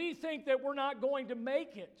 When we think that we're not going to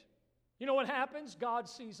make it, you know what happens? God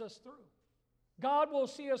sees us through. God will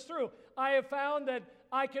see us through. I have found that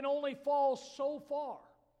I can only fall so far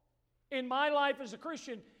in my life as a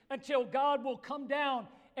Christian until God will come down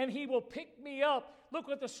and He will pick me up. Look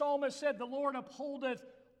what the psalmist said, the Lord upholdeth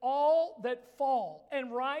all that fall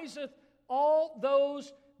and riseth all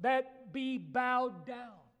those that be bowed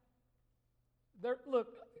down. Look,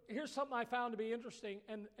 here's something I found to be interesting,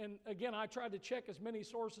 and again, I tried to check as many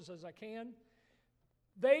sources as I can.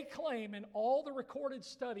 They claim in all the recorded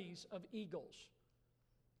studies of eagles,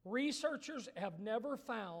 researchers have never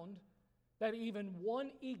found that even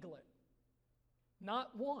one eaglet, not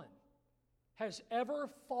one, has ever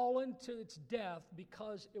fallen to its death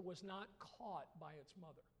because it was not caught by its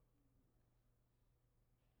mother.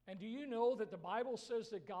 And do you know that the Bible says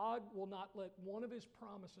that God will not let one of His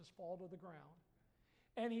promises fall to the ground?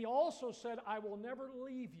 And He also said, I will never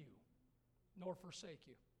leave you nor forsake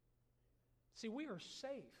you. See, we are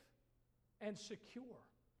safe and secure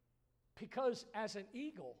because as an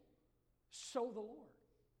eagle, so the Lord.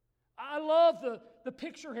 I love the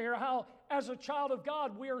picture here, how as a child of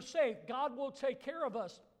God, we are safe. God will take care of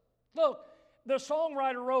us. Look, the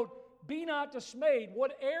songwriter wrote, be not dismayed,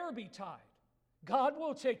 whate'er betide. God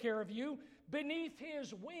will take care of you. Beneath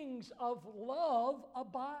His wings of love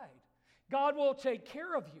abide. God will take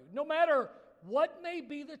care of you, no matter what may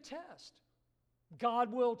be the test.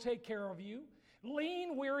 God will take care of you.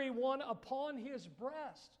 Lean, weary one, upon His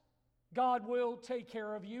breast. God will take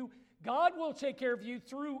care of you. God will take care of you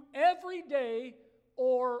through every day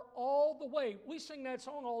or all the way. We sing that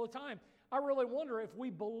song all the time. I really wonder if we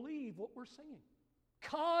believe what we're singing.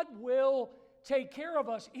 God will take care of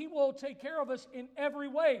us. He will take care of us in every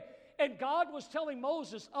way. And God was telling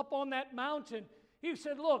Moses up on that mountain, He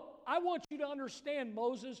said, look, I want you to understand,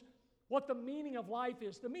 Moses, what the meaning of life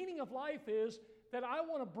is. The meaning of life is that I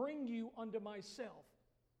want to bring you unto myself.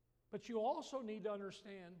 But you also need to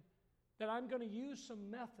understand that I'm going to use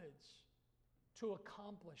some methods to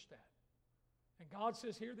accomplish that. And God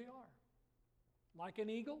says, here they are. Like an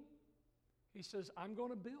eagle, He says, I'm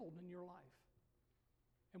going to build in your life.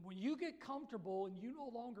 And when you get comfortable and you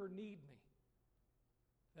no longer need me,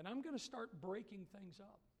 then I'm going to start breaking things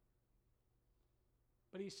up.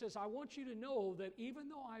 But He says, I want you to know that even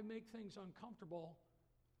though I make things uncomfortable,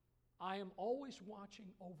 I am always watching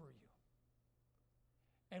over you.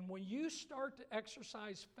 And when you start to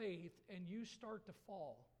exercise faith and you start to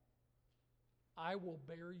fall, I will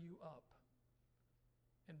bear you up.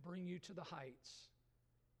 and bring you to the heights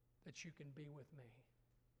that you can be with me.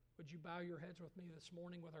 Would you bow your heads with me this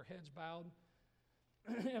morning with our heads bowed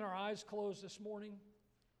and our eyes closed this morning?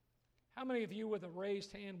 How many of you with a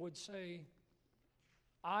raised hand would say,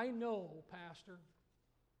 I know, Pastor,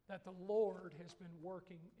 that the Lord has been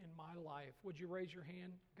working in my life? Would you raise your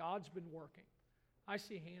hand? God's been working. I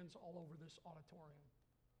see hands all over this auditorium.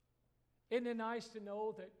 Isn't it nice to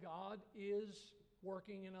know that God is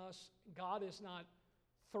working in us? God is not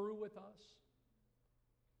through with us.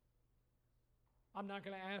 I'm not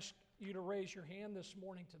going to ask you to raise your hand this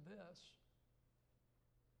morning to this.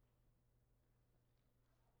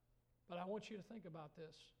 But I want you to think about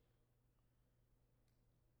this.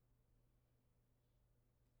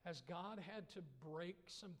 Has God had to break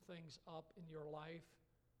some things up in your life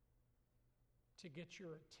to get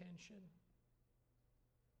your attention?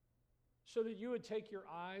 So that you would take your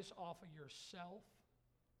eyes off of yourself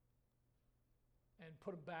and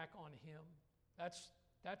put them back on Him?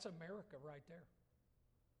 That's America right there.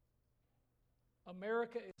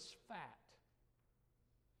 America is fat.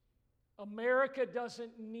 America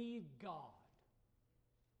doesn't need God.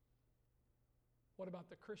 What about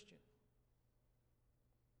the Christian?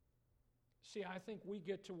 See, I think we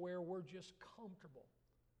get to where we're just comfortable.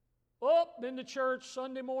 Oh, been to church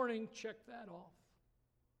Sunday morning, check that off.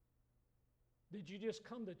 Did you just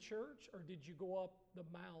come to church, or did you go up the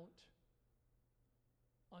mount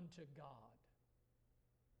unto God?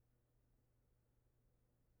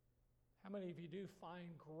 How many of you do find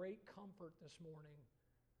great comfort this morning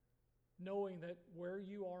knowing that where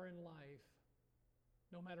you are in life,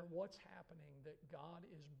 no matter what's happening, that God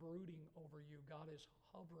is brooding over you, God is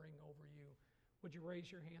hovering over you? Would you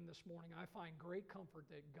raise your hand this morning? I find great comfort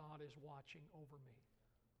that God is watching over me.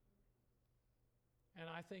 And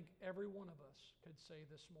I think every one of us could say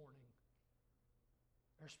this morning,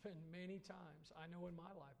 there's been many times, I know in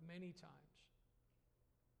my life, many times,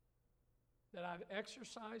 that I've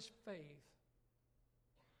exercised faith,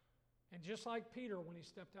 and just like Peter when he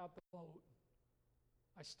stepped out the boat,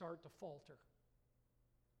 I start to falter.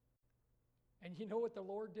 And you know what the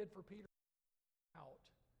Lord did for Peter? Out.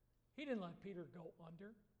 He didn't let Peter go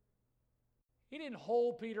under. He didn't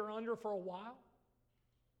hold Peter under for a while.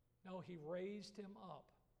 No, He raised him up.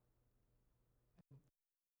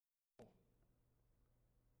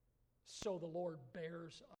 So the Lord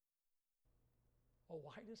bears up. Oh,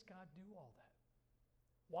 why does God do all that?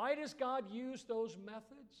 Why does God use those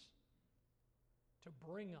methods? To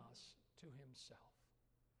bring us to Himself.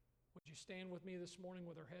 Would you stand with me this morning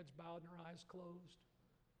with our heads bowed and our eyes closed?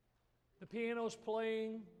 The piano's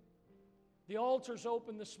playing. The altar's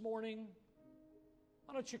open this morning.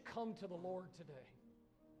 Why don't you come to the Lord today?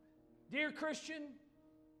 Dear Christian,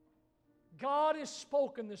 God has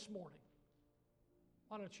spoken this morning.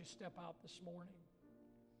 Why don't you step out this morning?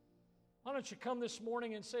 Why don't you come this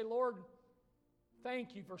morning and say, Lord,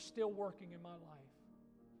 thank you for still working in my life.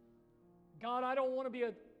 God, I don't want to be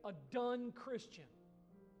a done Christian.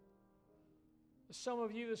 Some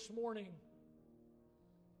of you this morning,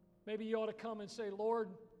 maybe you ought to come and say, Lord,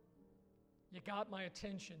 you got my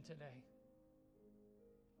attention today.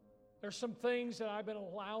 There's some things that I've been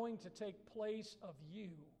allowing to take place of you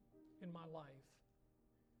in my life.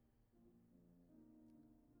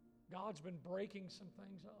 God's been breaking some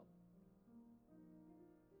things up.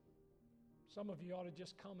 Some of you ought to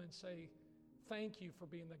just come and say, thank you for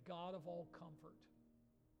being the God of all comfort.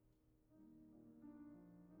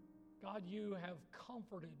 God, you have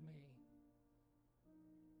comforted me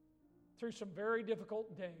through some very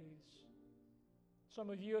difficult days. Some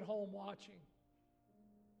of you at home watching,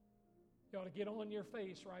 you ought to get on your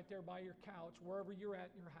face right there by your couch, wherever you're at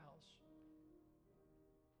in your house,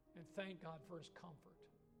 and thank God for His comfort.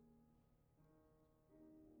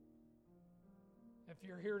 If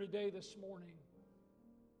you're here today this morning,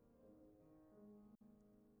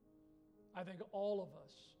 I think all of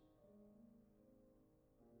us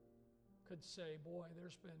could say, boy,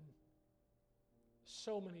 there's been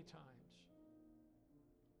so many times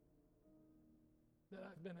that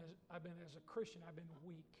I've been as a Christian, I've been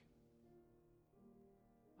weak.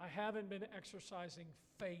 I haven't been exercising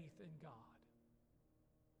faith in God.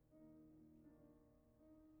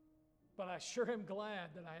 But I sure am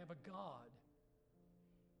glad that I have a God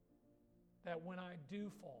that when I do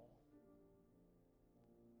fall,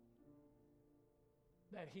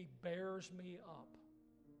 that He bears me up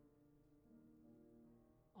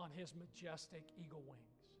on His majestic eagle wings.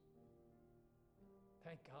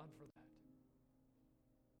 Thank God for that.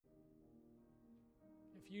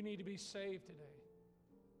 If you need to be saved today,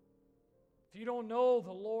 if you don't know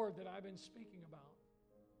the Lord that I've been speaking about,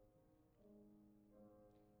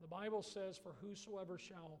 The Bible says, for whosoever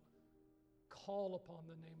shall call upon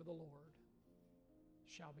the name of the Lord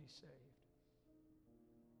shall be saved.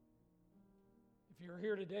 If you're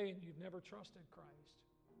here today and you've never trusted Christ,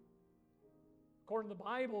 according to the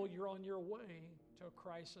Bible, you're on your way to a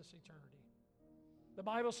crisis eternity. The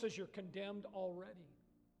Bible says you're condemned already.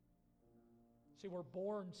 See, we're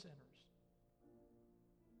born sinners.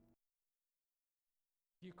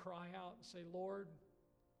 You cry out and say, Lord,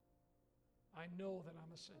 I know that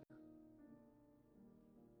I'm a sinner.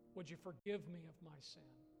 Would you forgive me of my sin?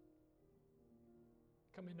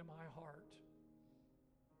 Come into my heart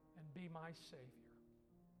and be my Savior.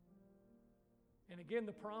 And again,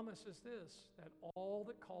 the promise is this, that all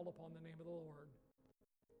that call upon the name of the Lord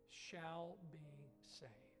shall be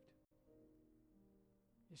saved.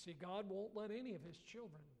 You see, God won't let any of His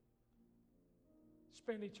children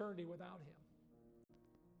spend eternity without Him.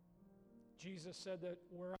 Jesus said that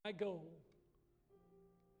where I go,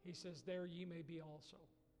 He says, there ye may be also.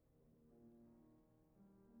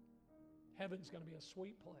 Heaven's going to be a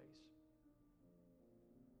sweet place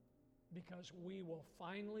because we will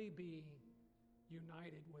finally be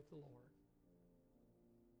united with the Lord.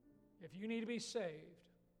 If you need to be saved,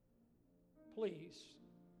 please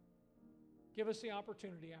give us the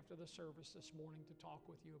opportunity after the service this morning to talk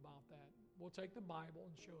with you about that. We'll take the Bible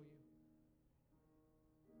and show you.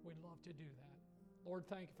 We'd love to do that. Lord,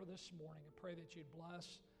 thank you for this morning. I pray that you'd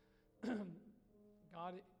bless.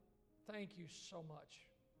 God, thank you so much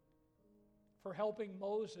for helping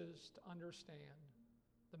Moses to understand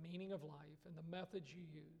the meaning of life and the methods you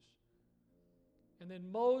use. And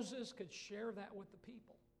then Moses could share that with the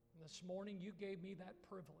people. And this morning you gave me that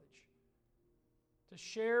privilege to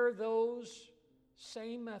share those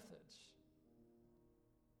same methods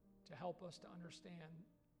to help us to understand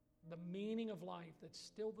the meaning of life that's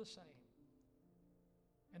still the same.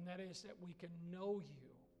 And that is that we can know you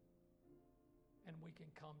and we can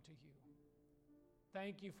come to you.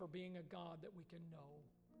 Thank you for being a God that we can know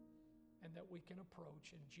and that we can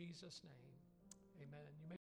approach. In Jesus' name, amen. You may